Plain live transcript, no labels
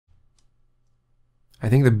I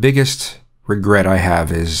think the biggest regret I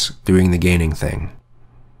have is doing the gaining thing.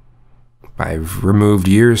 I've removed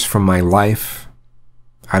years from my life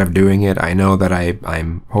out of doing it. I know that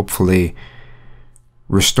I'm hopefully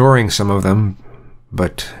restoring some of them,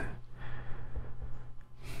 but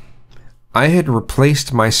I had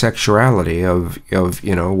replaced my sexuality of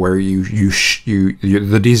you know, where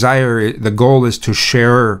the desire, the goal is to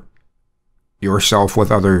share yourself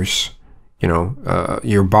with others, you know,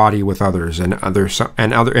 your body with others, and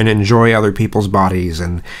enjoy other people's bodies,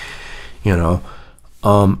 and you know,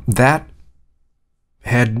 that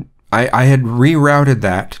had I had rerouted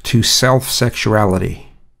that to self-sexuality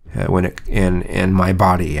and my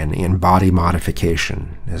body, and in body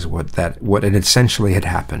modification is what it essentially had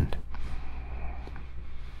happened.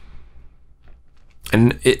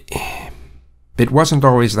 And it wasn't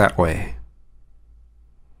always that way.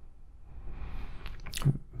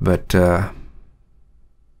 But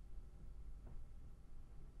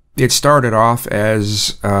it started off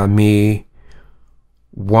as me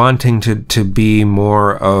wanting to be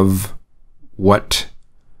more of what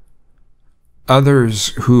others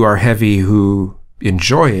who are heavy, who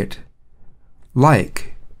enjoy it,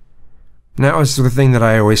 like. And that was the thing that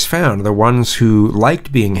I always found. The ones who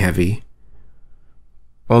liked being heavy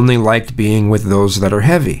only liked being with those that are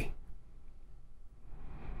heavy.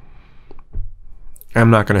 I'm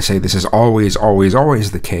not going to say this is always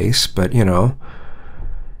the case, but you know,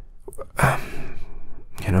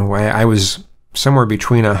 I was somewhere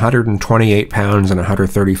between 128 pounds and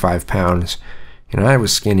 135 pounds. You know, I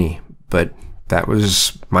was skinny, but that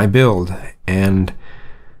was my build. And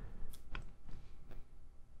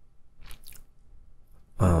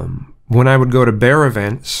when I would go to bear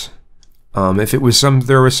events, if it was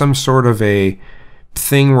there was some sort of a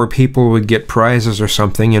thing where people would get prizes or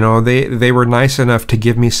something, you know, they were nice enough to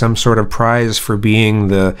give me some sort of prize for being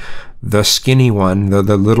the skinny one, the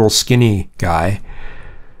little skinny guy,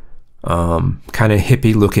 kind of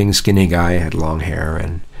hippie looking skinny guy, had long hair,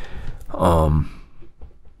 and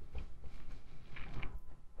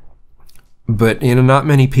but you know, not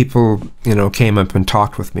many people, you know, came up and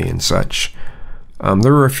talked with me and such.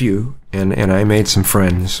 There were a few, and I made some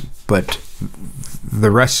friends, but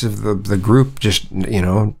the rest of the group just, you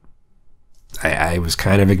know, I was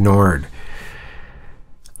kind of ignored.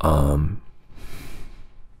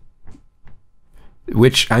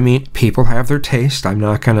 Which, I mean, people have their taste. I'm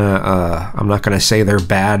not gonna say they're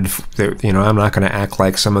bad. You know, I'm not gonna act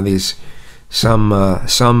like some of these, some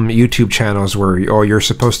YouTube channels where, oh, you're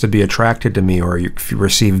supposed to be attracted to me, or you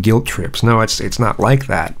receive guilt trips. No, it's not like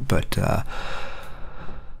that. But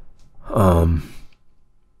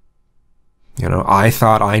you know, I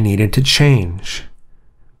thought I needed to change.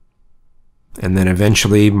 And then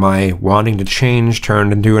eventually my wanting to change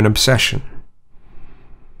turned into an obsession.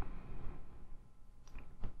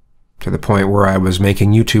 To the point where I was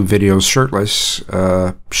making YouTube videos shirtless,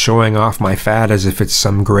 showing off my fat as if it's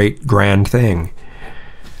some great grand thing.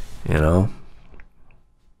 You know?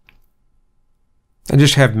 I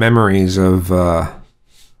just have memories of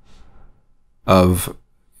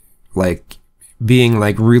like being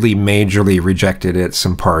like really majorly rejected at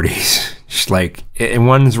some parties. Just like, and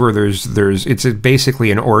ones where it's basically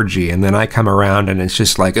an orgy, and then I come around and it's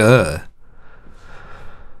just like, all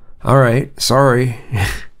right, sorry.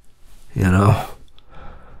 You know?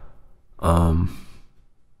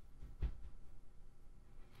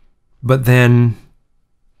 But then,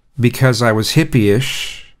 because I was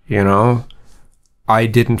hippie-ish, you know, I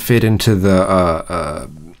didn't fit into the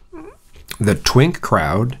twink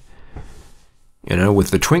crowd. You know, with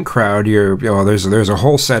the twink crowd, there's a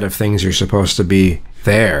whole set of things you're supposed to be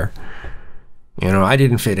there. You know, I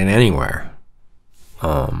didn't fit in anywhere.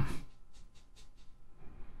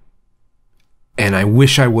 And I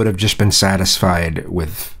wish I would have just been satisfied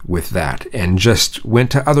with that and just went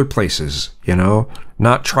to other places, you know,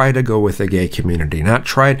 not try to go with the gay community, not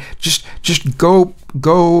try, just go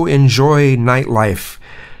enjoy nightlife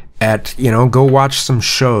at, you know, go watch some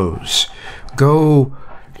shows, go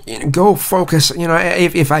focus, you know,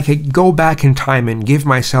 if I could go back in time and give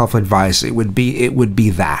myself advice, it would be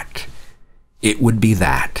that. It would be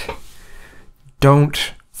that.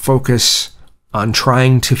 Don't focus on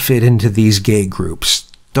trying to fit into these gay groups.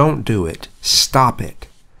 Don't do it. Stop it.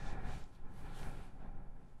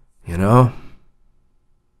 You know?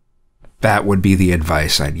 That would be the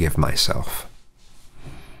advice I'd give myself.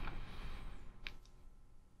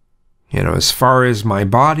 You know, as far as my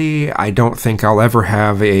body, I don't think I'll ever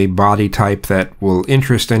have a body type that will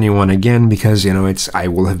interest anyone again, because, you know, I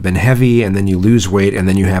will have been heavy, and then you lose weight, and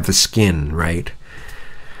then you have the skin, right?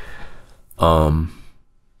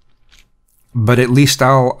 But at least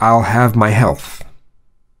I'll have my health.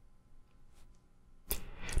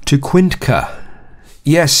 To Quintka,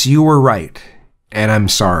 yes, you were right, and I'm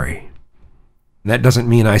sorry. That doesn't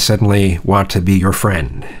mean I suddenly want to be your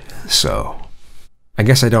friend, so I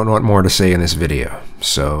guess I don't know what more to say in this video,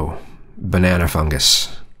 so banana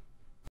fungus.